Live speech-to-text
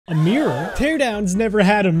A mirror? Teardown's never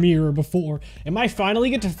had a mirror before. Am I finally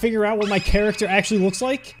get to figure out what my character actually looks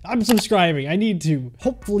like? I'm subscribing. I need to.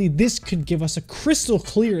 Hopefully this could give us a crystal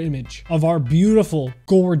clear image of our beautiful,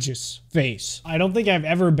 gorgeous face. I don't think I've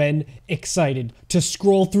ever been excited to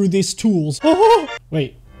scroll through these tools. Oh,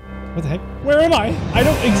 wait. What the heck? Where am I? I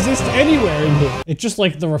don't exist anywhere in here. It's just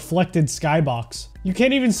like the reflected skybox. You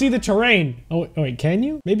can't even see the terrain. Oh, wait, can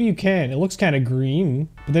you? Maybe you can. It looks kind of green.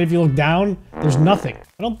 But then if you look down, there's nothing.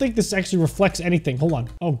 I don't think this actually reflects anything. Hold on.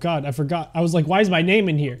 Oh God, I forgot. I was like, why is my name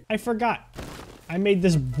in here? I forgot. I made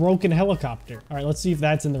this broken helicopter. All right, let's see if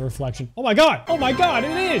that's in the reflection. Oh my God. Oh my God,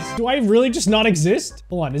 it is. Do I really just not exist?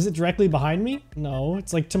 Hold on, is it directly behind me? No,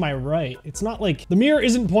 it's like to my right. It's not like, the mirror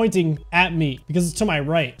isn't pointing at me because it's to my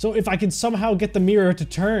right. So if I can somehow get the mirror to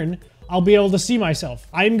turn, I'll be able to see myself.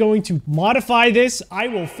 I'm going to modify this. I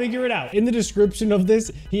will figure it out. In the description of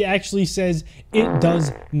this, he actually says it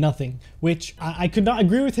does nothing, which I could not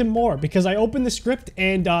agree with him more because I opened the script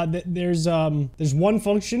and there's one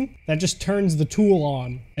function that just turns the tool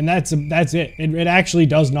on, and that's it. It actually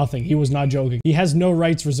does nothing. He was not joking. He has no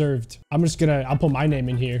rights reserved. I'll put my name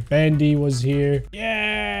in here. Bandi was here.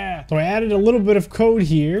 Yeah. So I added a little bit of code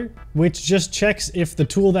here, which just checks if the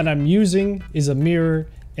tool that I'm using is a mirror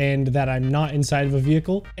and that I'm not inside of a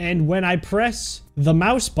vehicle. And when I press the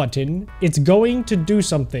mouse button, it's going to do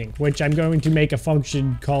something, which I'm going to make a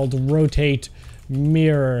function called rotate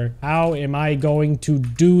mirror. How am I going to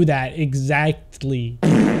do that exactly?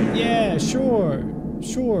 Yeah,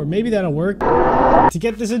 sure, maybe that'll work. To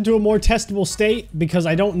get this into a more testable state, because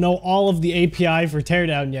I don't know all of the API for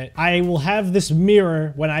Teardown yet, I will have this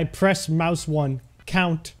mirror when I press mouse 1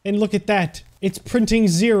 count, and look at that. It's printing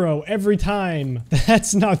 0 every time.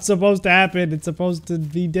 That's not supposed to happen. It's supposed to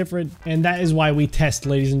be different. And that is why we test,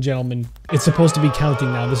 ladies and gentlemen. It's supposed to be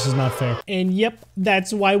counting now. This is not fair. And yep,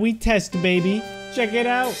 that's why we test, baby. Check it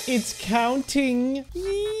out. It's counting.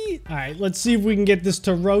 Yee. All right, let's see if we can get this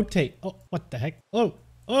to rotate. Oh, what the heck? Oh,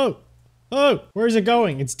 where's it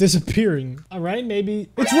going? It's disappearing. All right, maybe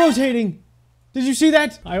it's rotating. Did you see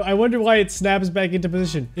that? I wonder why it snaps back into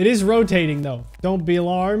position. It is rotating though. Don't be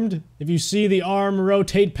alarmed if you see the arm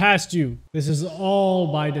rotate past you. This is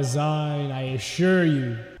all by design, I assure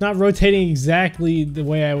you. Not rotating exactly the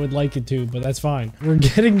way I would like it to, but that's fine. We're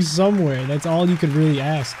getting somewhere. That's all you could really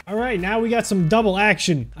ask. All right, now we got some double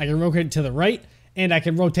action. I can rotate to the right and I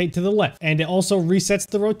can rotate to the left. And it also resets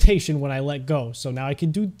the rotation when I let go. So now I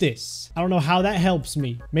can do this. I don't know how that helps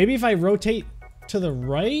me. Maybe if I rotate to the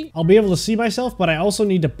right, I'll be able to see myself, but I also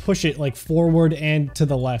need to push it like forward and to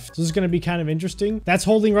the left. So this is going to be kind of interesting. That's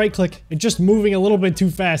holding right click. It's just moving a little bit too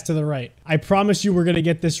fast to the right. I promise you we're going to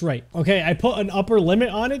get this right. Okay, I put an upper limit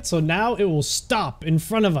on it, so now it will stop in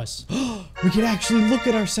front of us. We can actually look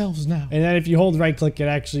at ourselves now. And then if you hold right click,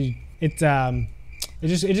 it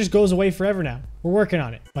just goes away forever now. We're working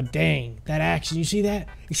on it. But dang, that action, you see that?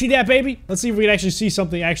 You see that, baby? Let's see if we can actually see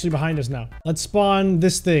something actually behind us now. Let's spawn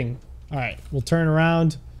this thing. All right, we'll turn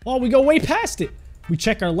around. Oh, we go way past it. We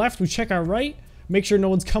check our left, we check our right. Make sure no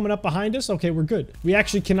one's coming up behind us. Okay, we're good. We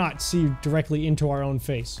actually cannot see directly into our own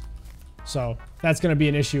face. So that's gonna be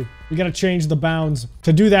an issue. We gotta change the bounds.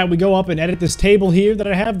 To do that, we go up and edit this table here that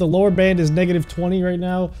I have. The lower band is -20 right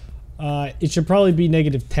now. It should probably be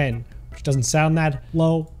 -10, which doesn't sound that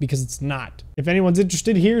low because it's not. If anyone's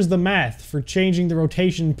interested, here's the math for changing the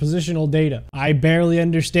rotation positional data. I barely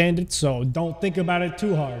understand it, so don't think about it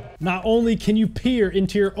too hard. Not only can you peer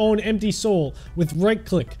into your own empty soul with right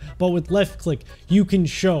click, but with left click, you can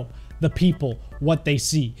show the people what they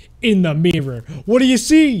see in the mirror. What do you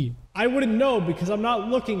see? I wouldn't know because I'm not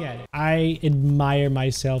looking at it. I admire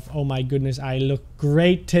myself. Oh my goodness, I look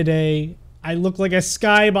great today. I look like a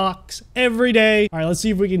skybox every day. All right, let's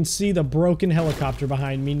see if we can see the broken helicopter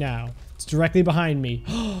behind me now. It's directly behind me.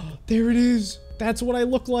 There it is. That's what I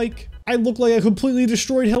look like. I look like a completely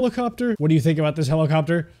destroyed helicopter. What do you think about this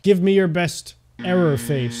helicopter? Give me your best error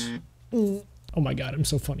face. Oh my God, I'm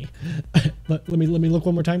so funny. let me look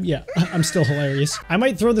one more time. Yeah, I'm still hilarious. I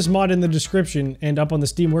might throw this mod in the description and up on the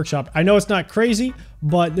Steam Workshop. I know it's not crazy,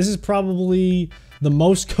 but this is probably the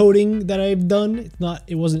most coding that I've done.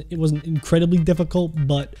 It wasn't incredibly difficult,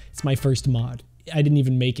 but it's my first mod. I didn't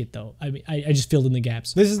even make it though. I mean, I just filled in the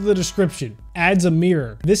gaps. This is the description. Adds a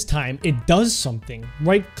mirror. This time it does something.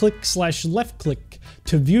 Right click / left click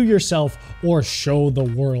to view yourself or show the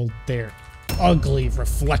world their ugly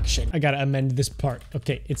reflection. I gotta amend this part.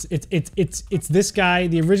 Okay, it's this guy,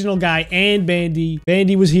 the original guy, and Bandi.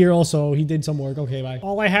 Bandi was here also. He did some work. Okay, bye.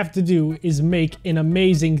 All I have to do is make an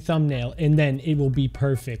amazing thumbnail and then it will be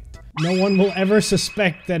perfect. No one will ever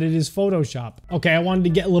suspect that it is Photoshop. Okay, I wanted to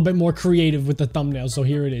get a little bit more creative with the thumbnail, so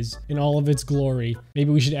here it is in all of its glory. Maybe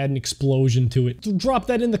we should add an explosion to it. So drop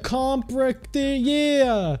that in the comp right there.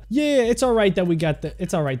 Yeah. Yeah, it's all right that we got the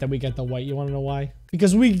white. You want to know why?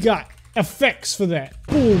 Because we got effects for that.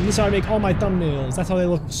 Boom, this is how I make all my thumbnails. That's how they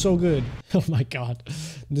look so good. Oh my god.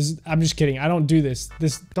 I'm just kidding. I don't do this.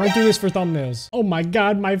 Don't do this for thumbnails. Oh my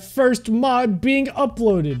god, my first mod being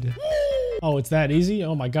uploaded. Oh, it's that easy?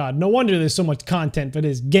 Oh my god. No wonder there's so much content for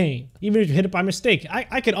this game. Even if you hit it by mistake.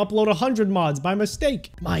 I could upload 100 mods by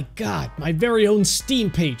mistake. My god, my very own Steam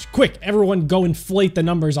page. Quick, everyone go inflate the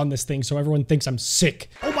numbers on this thing so everyone thinks I'm sick.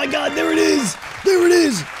 Oh my god, there it is! There it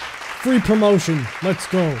is! Free promotion. Let's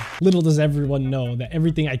go. Little does everyone know that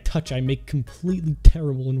everything I touch, I make completely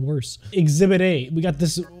terrible and worse. Exhibit A. We got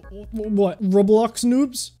this, what, Roblox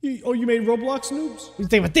noobs? Oh, you made Roblox noobs? What do you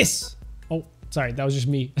think about this? Oh, sorry, that was just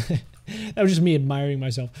me. That was just me admiring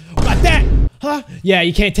myself. Got that! Huh? Yeah,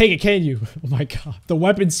 you can't take it, can you? Oh my god. The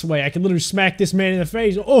weapon sway. I can literally smack this man in the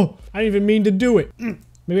face. Oh, I didn't even mean to do it.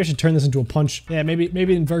 Maybe I should turn this into a punch. Yeah,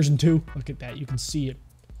 maybe in version 2. Look at that. You can see it.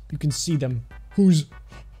 You can see them. Who's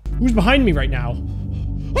behind me right now?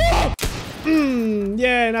 Ah!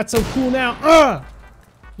 Yeah, not so cool now.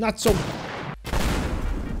 Not so...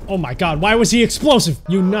 Oh my god, why was he explosive?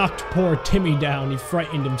 You knocked poor Timmy down. He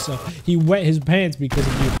frightened himself. He wet his pants because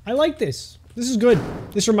of you. I like this. This is good.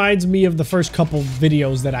 This reminds me of the first couple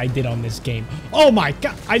videos that I did on this game. Oh my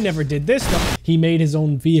god, I never did this. He made his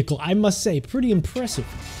own vehicle. I must say, pretty impressive.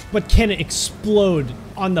 But can it explode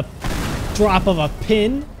on the drop of a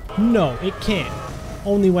pin? No, it can't.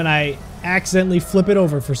 Only when I accidentally flip it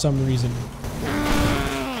over for some reason.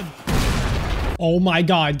 Oh my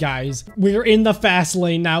god, guys. We're in the fast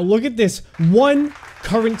lane now. Look at this. 1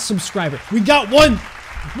 current subscriber. We got one!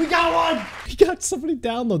 We got one! We got somebody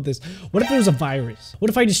download this. What if it was a virus? What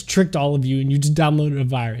if I just tricked all of you and you just downloaded a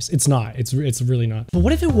virus? It's not. It's really not. But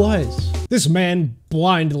what if it was? This man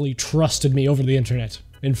blindly trusted me over the internet.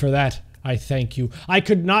 And for that, I thank you. I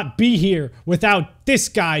could not be here without this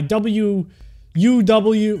guy,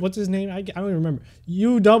 UW, what's his name? I don't even remember.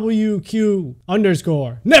 UWQ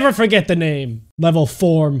 _. Never forget the name. Level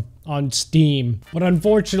 4 on Steam. But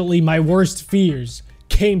unfortunately, my worst fears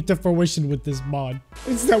came to fruition with this mod.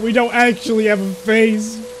 It's that we don't actually have a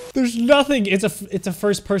face. There's nothing. It's a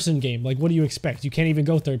first person game. Like, what do you expect? You can't even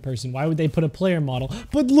go third person. Why would they put a player model?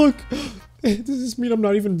 But look, does this mean I'm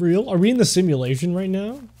not even real? Are we in the simulation right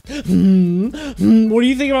now? What do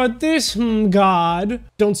you think about this, God?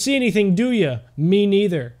 Don't see anything, do you? Me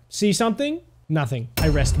neither. See something? Nothing. I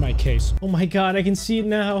rest my case. Oh my god, I can see it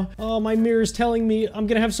now. Oh, my mirror's telling me I'm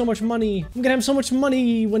gonna have so much money. I'm gonna have so much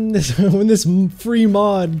money when this free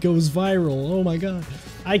mod goes viral. Oh my god.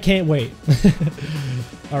 I can't wait.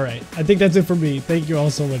 All right, I think that's it for me. Thank you all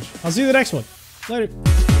so much. I'll see you in the next one. Later.